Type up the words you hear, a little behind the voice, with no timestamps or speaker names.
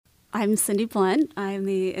I'm Cindy Blunt. I'm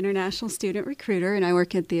the International Student Recruiter, and I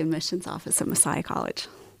work at the admissions office at Messiah College.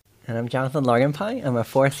 And I'm Jonathan Lorgenpie. I'm a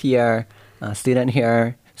fourth-year student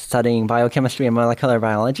here studying biochemistry and molecular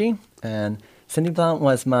biology. And Cindy Blunt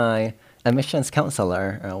was my admissions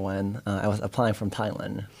counselor when I was applying from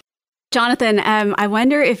Thailand. Jonathan, I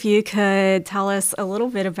wonder if you could tell us a little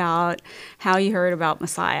bit about how you heard about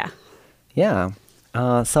Messiah. Yeah.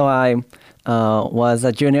 So I was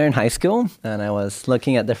a junior in high school, and I was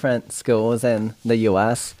looking at different schools in the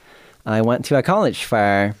U.S. I went to a college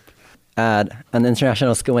fair at an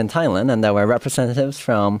international school in Thailand, and there were representatives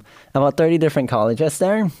from about 30 different colleges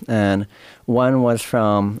there, and one was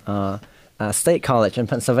from a state college in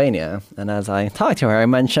Pennsylvania. And as I talked to her, I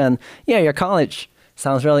mentioned, yeah, your college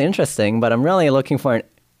sounds really interesting, but I'm really looking for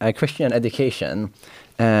a Christian education.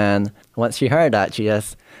 And once she heard that, she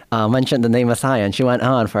just mentioned the name Messiah, and she went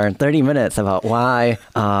on for 30 minutes about why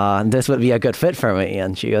this would be a good fit for me.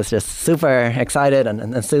 And she was just super excited and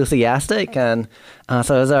enthusiastic. And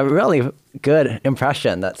so it was a really good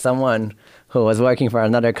impression that someone who was working for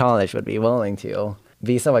another college would be willing to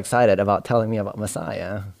be so excited about telling me about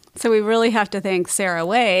Messiah. So we really have to thank Sarah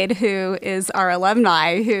Wade, who is our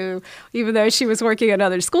alumni, who, even though she was working at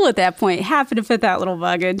another school at that point, happened to put that little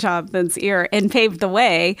bug in Jonathan's ear and paved the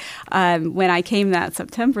way. When I came that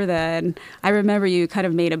September then, I remember you kind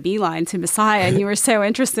of made a beeline to Messiah, and you were so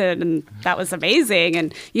interested, and that was amazing.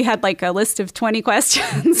 And you had like a list of 20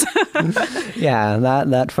 questions. Yeah,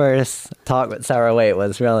 that first talk with Sarah Wade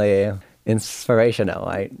was really inspirational.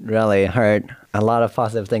 I really heard a lot of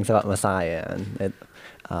positive things about Messiah, and it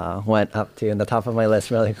went up to the top of my list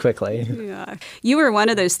really quickly. Yeah. You were one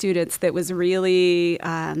of those students that was really,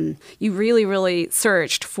 you really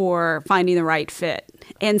searched for finding the right fit.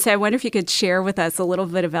 And so I wonder if you could share with us a little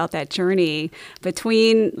bit about that journey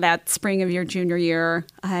between that spring of your junior year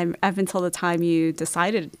up until the time you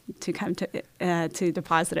decided to come to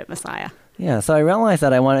deposit at Messiah. Yeah, so I realized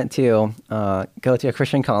that I wanted to go to a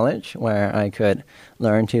Christian college where I could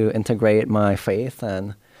learn to integrate my faith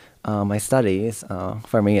and my studies.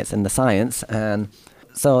 For me, it's in the science. And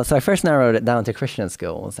so I first narrowed it down to Christian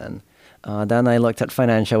schools. And then I looked at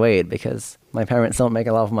financial aid because my parents don't make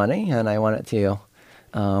a lot of money, and I wanted to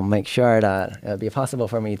make sure that it would be possible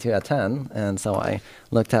for me to attend. And so I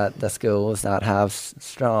looked at the schools that have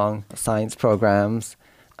strong science programs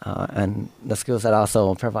and the schools that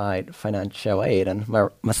also provide financial aid. And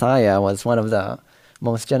Messiah was one of the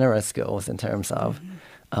most generous schools in terms of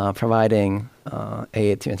providing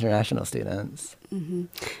aid to international students. Mm-hmm.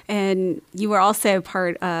 And you were also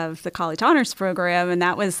part of the College Honors Program, and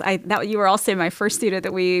you were also my first student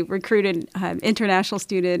that we recruited, international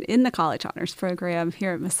student in the College Honors Program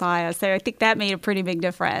here at Messiah. So I think that made a pretty big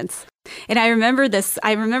difference. And I remember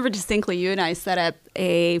distinctly, you and I set up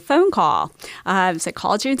a phone call. So I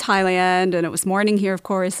called you in Thailand, and it was morning here, of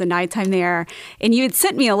course, and nighttime there. And you had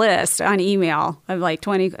sent me a list on email of like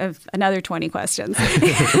another 20 questions.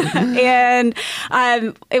 And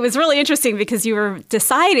it was really interesting because you were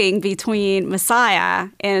deciding between Messiah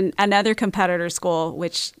and another competitor school,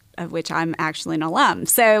 of which I'm actually an alum.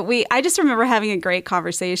 So I just remember having a great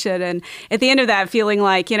conversation, and at the end of that feeling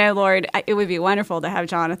like, Lord, it would be wonderful to have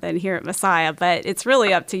Jonathan here at Messiah, but it's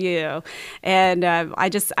really up to you. And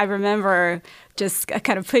I remember just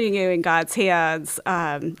kind of putting you in God's hands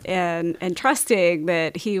and trusting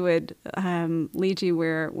that He would lead you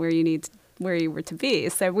where you were to be.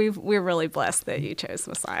 So we're really blessed that you chose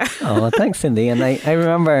Messiah. Oh, well, thanks, Cindy. And I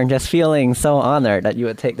remember just feeling so honored that you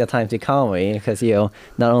would take the time to call me, because you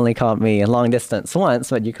not only called me long distance once,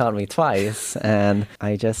 but you called me twice. And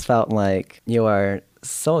I just felt like you were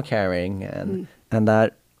so caring, and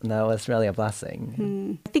that was really a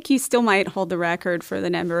blessing. I think you still might hold the record for the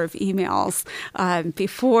number of emails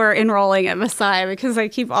before enrolling at Messiah, because I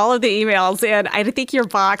keep all of the emails, and I think your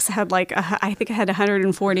box had I had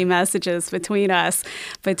 140 messages between us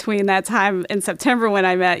between that time in September when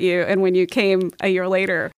I met you and when you came a year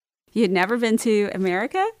later. You had never been to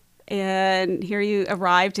America, and here you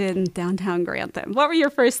arrived in downtown Grantham. What were your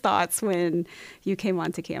first thoughts when you came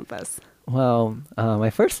onto campus? Well,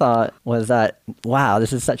 my first thought was that, wow,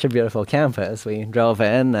 this is such a beautiful campus. We drove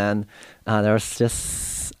in, and there was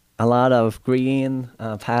just a lot of green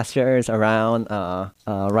pastures around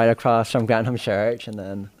right across from Grantham Church. And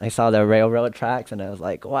then I saw the railroad tracks, and I was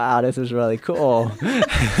like, wow, this is really cool. and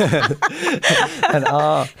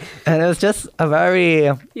it was just a very...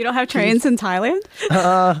 You don't have trains in Thailand?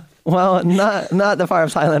 Well, not the part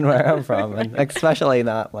of Thailand where I'm from, and especially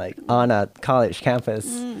not like on a college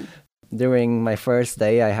campus. during my first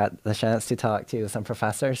day, I had the chance to talk to some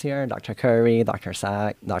professors here, Dr. Curry, Dr.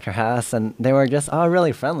 Sack, Dr. Hess, and they were just all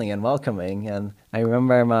really friendly and welcoming. And I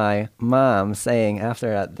remember my mom saying after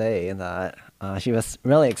that day that she was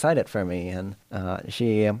really excited for me, and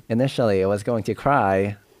she initially was going to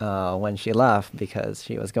cry when she left because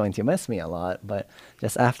she was going to miss me a lot. But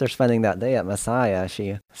just after spending that day at Messiah,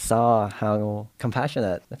 she saw how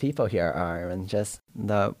compassionate the people here are and just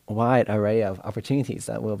the wide array of opportunities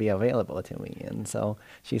that will be available to me. And so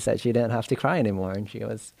she said she didn't have to cry anymore, and she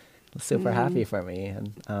was super happy for me.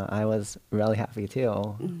 And I was really happy too.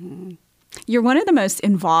 Mm-hmm. You're one of the most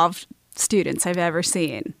involved students I've ever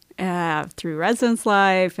seen. Through residence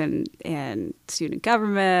life and student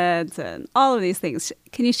government and all of these things.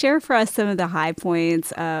 Can you share for us some of the high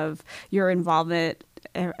points of your involvement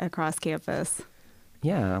across campus?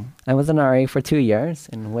 Yeah, I was an RA for 2 years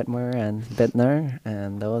in Whitmer and Bittner,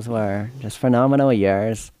 and those were just phenomenal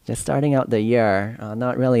years. Just starting out the year,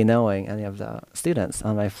 not really knowing any of the students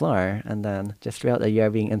on my floor, and then just throughout the year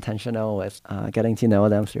being intentional with getting to know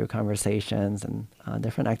them through conversations and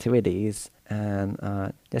different activities. And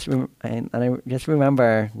I just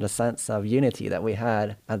remember the sense of unity that we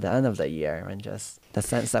had at the end of the year, and just the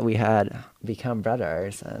sense that we had become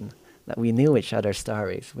brothers, and that we knew each other's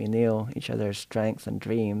stories, we knew each other's strengths and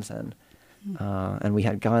dreams, and we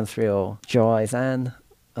had gone through joys and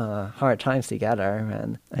hard times together.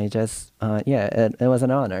 And I just, it was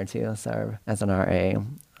an honor to serve as an RA.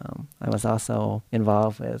 I was also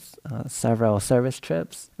involved with several service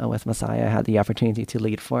trips with Messiah. I had the opportunity to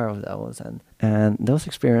lead 4 of those, and those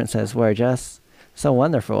experiences were just so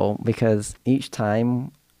wonderful because each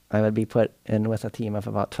time I would be put in with a team of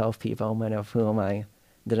about 12 people, many of whom I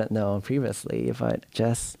didn't know previously, but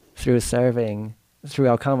just through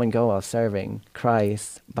our common goal of serving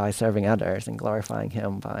Christ by serving others and glorifying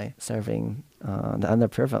Him by serving the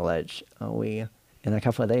underprivileged, in a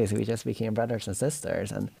couple of days, we just became brothers and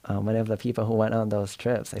sisters. And many of the people who went on those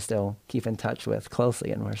trips, I still keep in touch with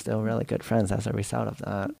closely, and we're still really good friends as a result of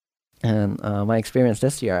that. And my experience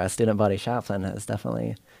this year as student body chaplain has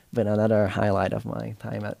definitely been another highlight of my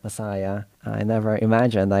time at Messiah. I never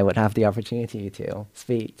imagined I would have the opportunity to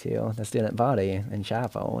speak to the student body in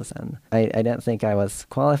chapels, and I didn't think I was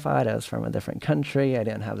qualified. I was from a different country. I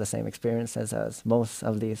didn't have the same experiences as most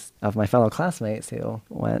of my fellow classmates who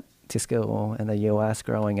went to school in the U.S.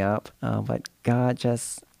 growing up, but God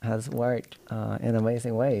just has worked in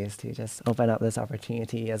amazing ways to just open up this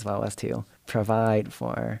opportunity, as well as to provide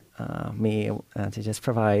for me, to just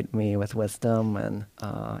provide me with wisdom and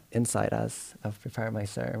insight as I've prepared my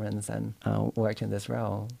sermons and worked in this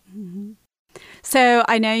role. Mm-hmm. So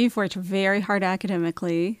I know you've worked very hard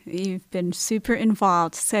academically. You've been super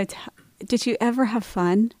involved. So did you ever have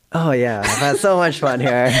fun? Oh, yeah. I've had so much fun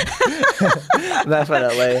here.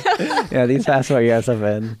 Definitely. Yeah, these past 4 years have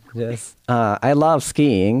been just... I love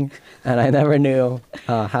skiing, and I never knew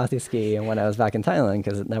how to ski when I was back in Thailand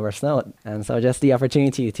because it never snowed. And so just the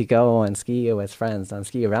opportunity to go and ski with friends on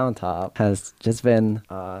Ski Round Top has just been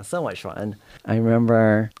so much fun. I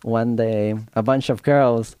remember one day a bunch of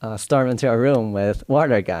girls stormed into a room with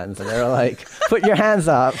water guns, and they were like, "Put your hands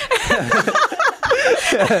up."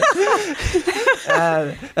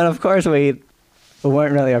 And of course we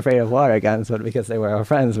weren't really afraid of water guns, but because they were our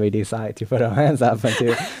friends, we decided to put our hands up and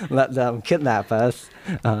to let them kidnap us.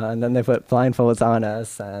 And then they put blindfolds on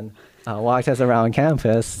us and walked us around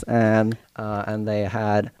campus, and they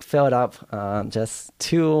had filled up just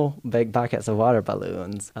 2 big buckets of water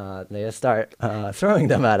balloons. They just start throwing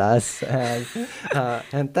them at us, and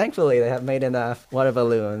thankfully they have made enough water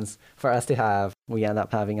balloons for us to have. We end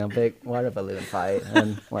up having a big water balloon fight,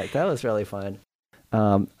 and that was really fun.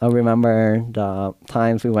 I remember the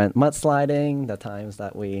times we went mudsliding, the times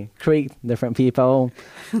that we creaked different people.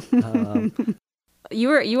 You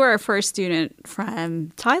were our first student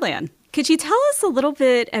from Thailand. Could you tell us a little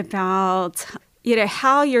bit about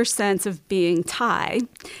how your sense of being Thai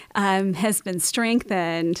has been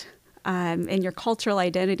strengthened in your cultural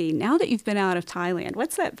identity now that you've been out of Thailand?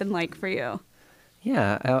 What's that been like for you?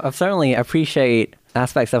 Yeah, I certainly appreciate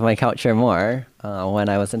aspects of my culture more. When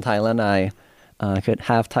I was in Thailand, I could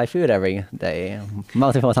have Thai food every day,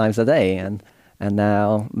 multiple times a day. And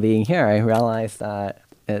now being here, I realize that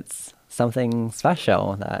it's something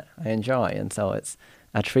special that I enjoy. And so it's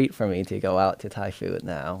a treat for me to go out to Thai food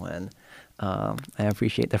now. And I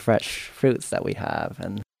appreciate the fresh fruits that we have.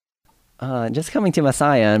 And just coming to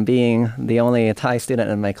Messiah and being the only Thai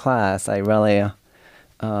student in my class, I really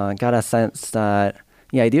got a sense that,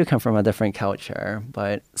 I do come from a different culture,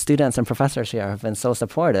 but students and professors here have been so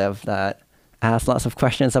supportive that asked lots of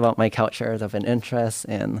questions about my culture of an interest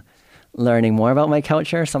in learning more about my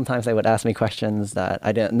culture. Sometimes they would ask me questions that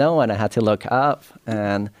I didn't know and I had to look up.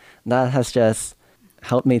 And that has just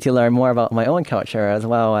helped me to learn more about my own culture, as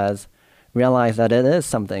well as realize that it is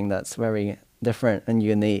something that's very different and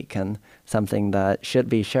unique, and something that should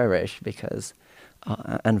be cherished because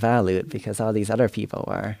and valued because all these other people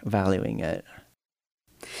are valuing it.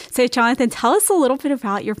 So, Jonathan, tell us a little bit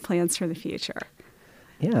about your plans for the future.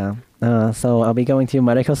 Yeah. So I'll be going to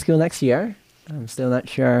medical school next year. I'm still not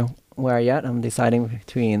sure where yet. I'm deciding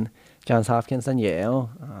between Johns Hopkins and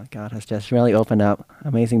Yale. God has just really opened up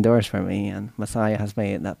amazing doors for me, and Messiah has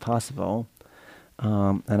made that possible.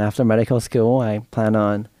 And after medical school, I plan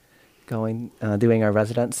on doing a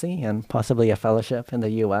residency and possibly a fellowship in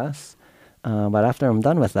the U.S. But after I'm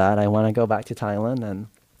done with that, I want to go back to Thailand and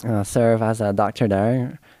serve as a doctor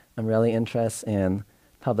there. I'm really interested in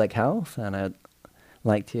public health, and I'd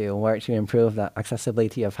like to work to improve the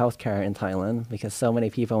accessibility of healthcare in Thailand, because so many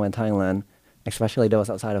people in Thailand, especially those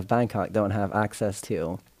outside of Bangkok, don't have access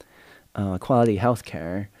to quality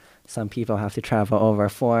healthcare. Some people have to travel over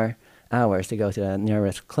 4 hours to go to the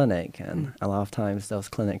nearest clinic, and a lot of times those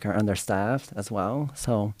clinics are understaffed as well.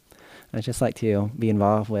 So I'd just like to be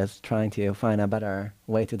involved with trying to find a better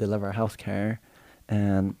way to deliver healthcare.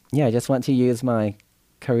 And yeah, I just want to use my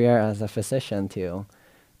career as a physician to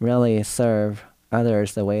really serve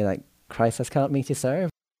others the way that Christ has called me to serve.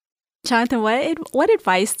 Jonathan, what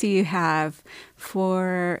advice do you have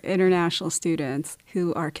for international students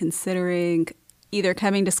who are considering either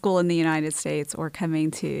coming to school in the United States or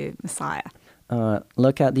coming to Messiah?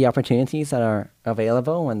 Look at the opportunities that are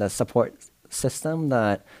available and the support system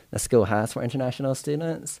that the school has for international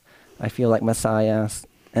students. I feel like Messiah,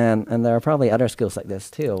 and there are probably other schools like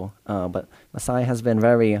this too, but Messiah has been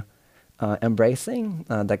very embracing.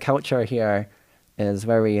 The culture here is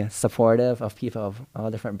very supportive of people of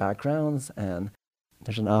all different backgrounds, and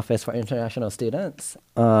there's an office for international students.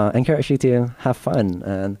 I encourage you to have fun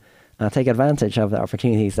and take advantage of the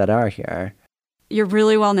opportunities that are here. You're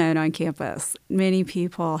really well known on campus. Many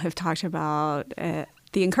people have talked about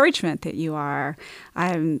the encouragement that you are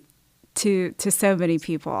to so many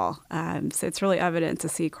people. So it's really evident to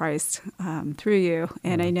see Christ through you.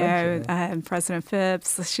 And I know President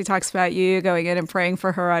Phipps, she talks about you going in and praying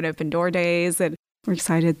for her on open door days, and we're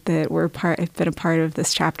excited that have been a part of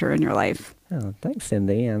this chapter in your life. Oh, thanks,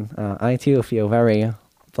 Cindy. And I too feel very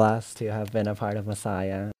blessed to have been a part of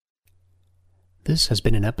Messiah. This has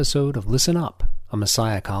been an episode of Listen Up, a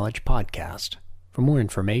Messiah College podcast. For more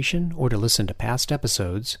information or to listen to past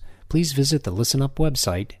episodes, please visit the Listen Up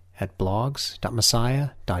website at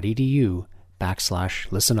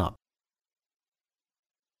blogs.messiah.edu/listenup.